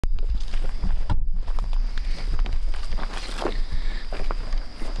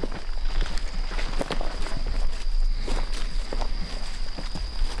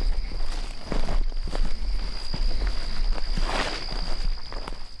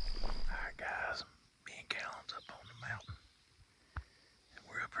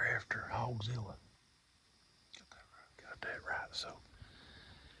Hogzilla. Got that right. So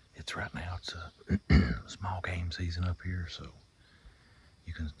it's right now, it's a small game season up here, so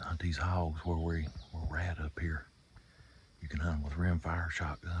you can hunt these hogs where we're at up here. You can hunt them with rimfire,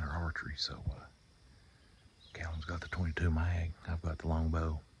 shotgun, or archery. So Calum's got the 22 mag, I've got the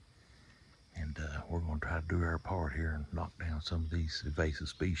longbow, and we're going to try to do our part here and knock down some of these invasive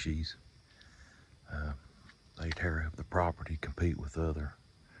species. They tear up the property, compete with other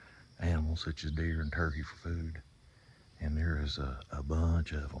animals such as deer and turkey for food, and there is a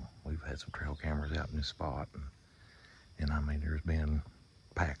bunch of them. We've had some trail cameras out in this spot, and I mean, there's been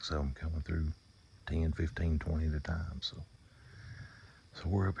packs of them coming through 10, 15, 20 at a time. So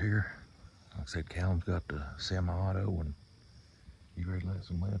we're up here. Like I said, Calum's got the semi-auto, and you ready to let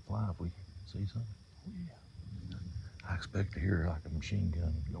some lead fly if we see something? Oh yeah. I expect to hear like a machine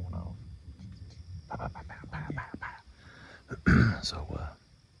gun going off. Pow, pow, pow, pow, pow, pow. So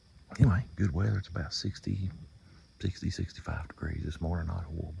anyway, good weather. It's about 60, 65 degrees this morning, not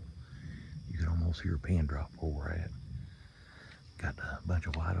horrible. You can almost hear a pin drop where we're at. Got a bunch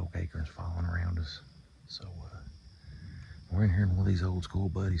of white oak acorns falling around us. So we're in here in one of these old school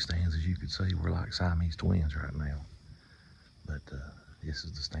buddy stands. As you could see, we're like Siamese twins right now. But this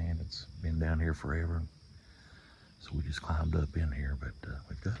is the stand. It's been down here forever. So we just climbed up in here, but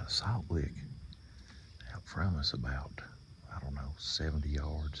we've got a salt lick out from us about, I don't know, 70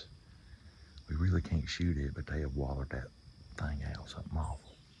 yards. We really can't shoot it, but they have wallered that thing out, something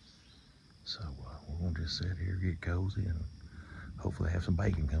awful. So we're gonna just sit here, get cozy, and hopefully have some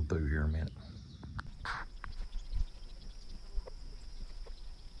bacon come through here in a minute.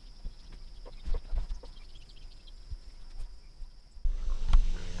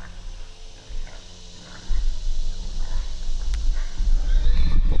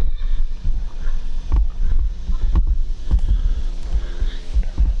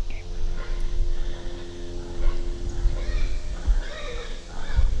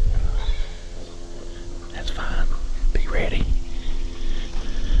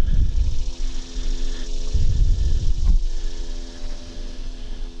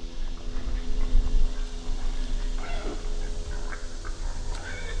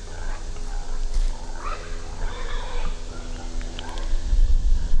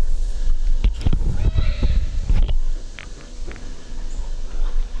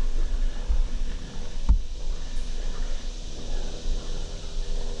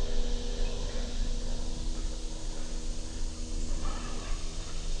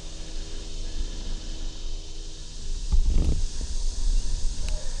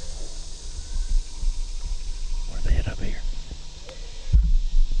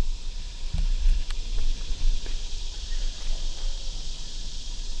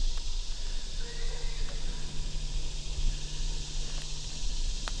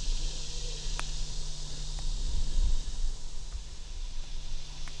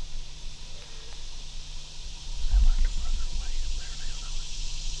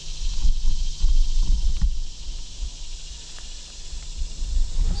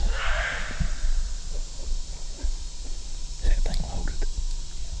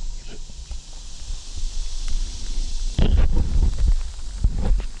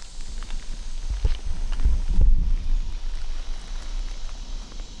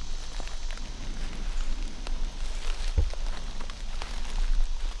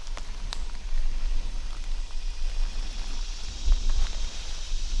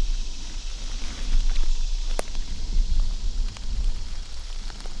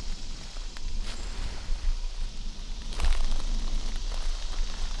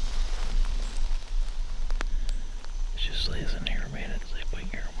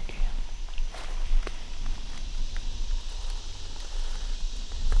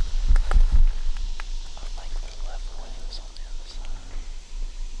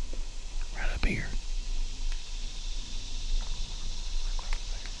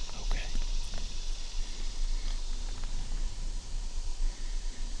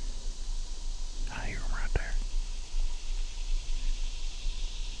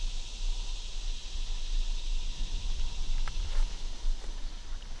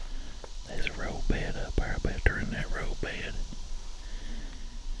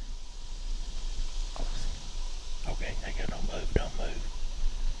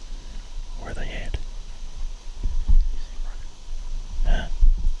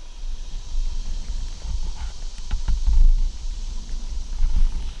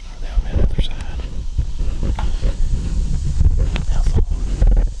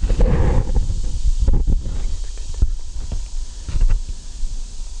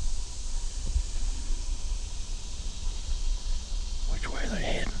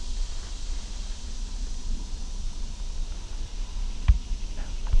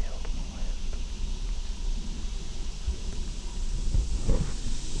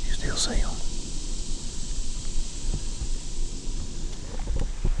 see them.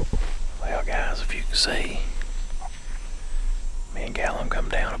 Well, guys, if you can see, me and Calum come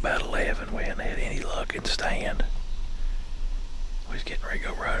down about 11. We hadn't had any luck in stand. We was getting ready to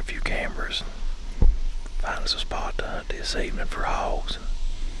go run a few cameras and find us a spot to hunt this evening for hogs. And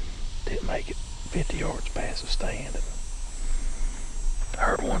didn't make it 50 yards past the stand. And I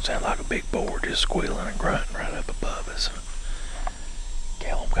heard one sound like a big boar just squealing and grunting right up above us. And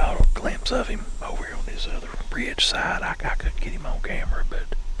Calum got a glimpse of him over here on this other bridge side. I couldn't get him on camera,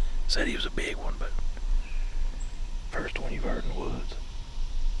 but said he was a big one. But first one you've heard in the woods.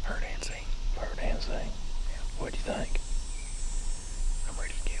 Heard and seen. Heard and seen. What'd you think? I'm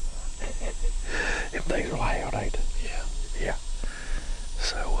ready to get one. Them things are loud, ain't they? Yeah. Yeah.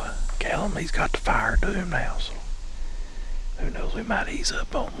 So, Calum, he's got the fire to him now, so who knows, we might ease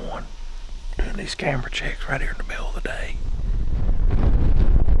up on one. Doing these camera checks right here in the middle of the day.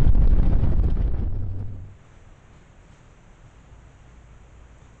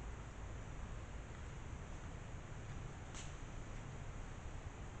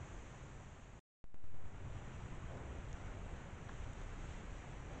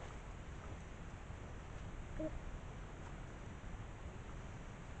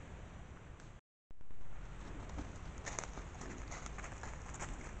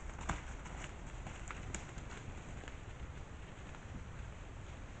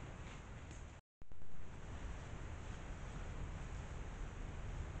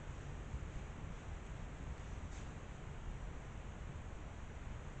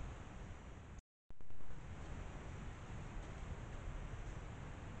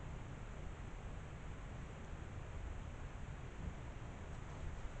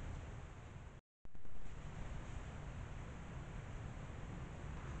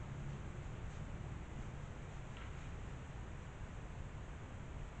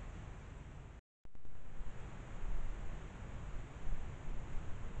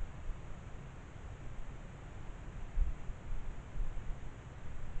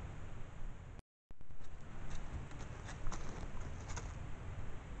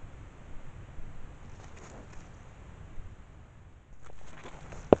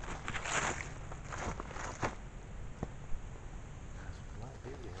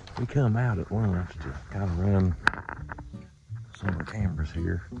 We come out at lunch to kind of run some of the cameras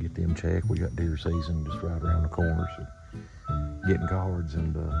here, get them checked. We got deer season just right around the corner, so getting cards.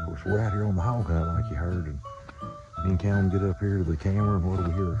 And of course, we're out here on the hog hunt, like you heard. And me and Calum get up here to the camera, and what do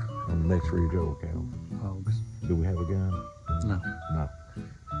we hear on the next ridge over, Calum? Hogs. Do we have a gun? No. No.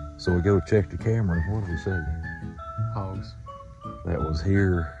 So we go check the camera, and what do we see? Hogs. That was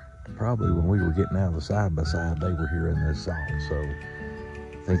here probably when we were getting out of the side-by-side. They were here in this salt, so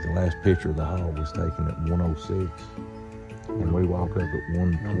I think the last picture of the hog was taken at 106, and we walk up at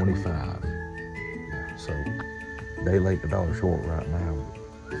 125. Yeah, so day late, the dollar short right now.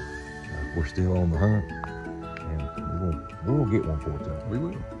 We're still on the hunt, and we'll get one for you. We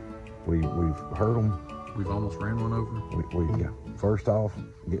will. We've heard them. We've almost ran one over. Yeah. First off,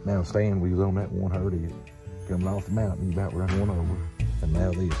 getting down the stand, we was on that one herd idiot. Coming off the mountain, you about run one over. And now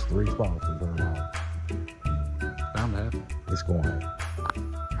these 3 spots are going off. Bound to happen. It's going to happen.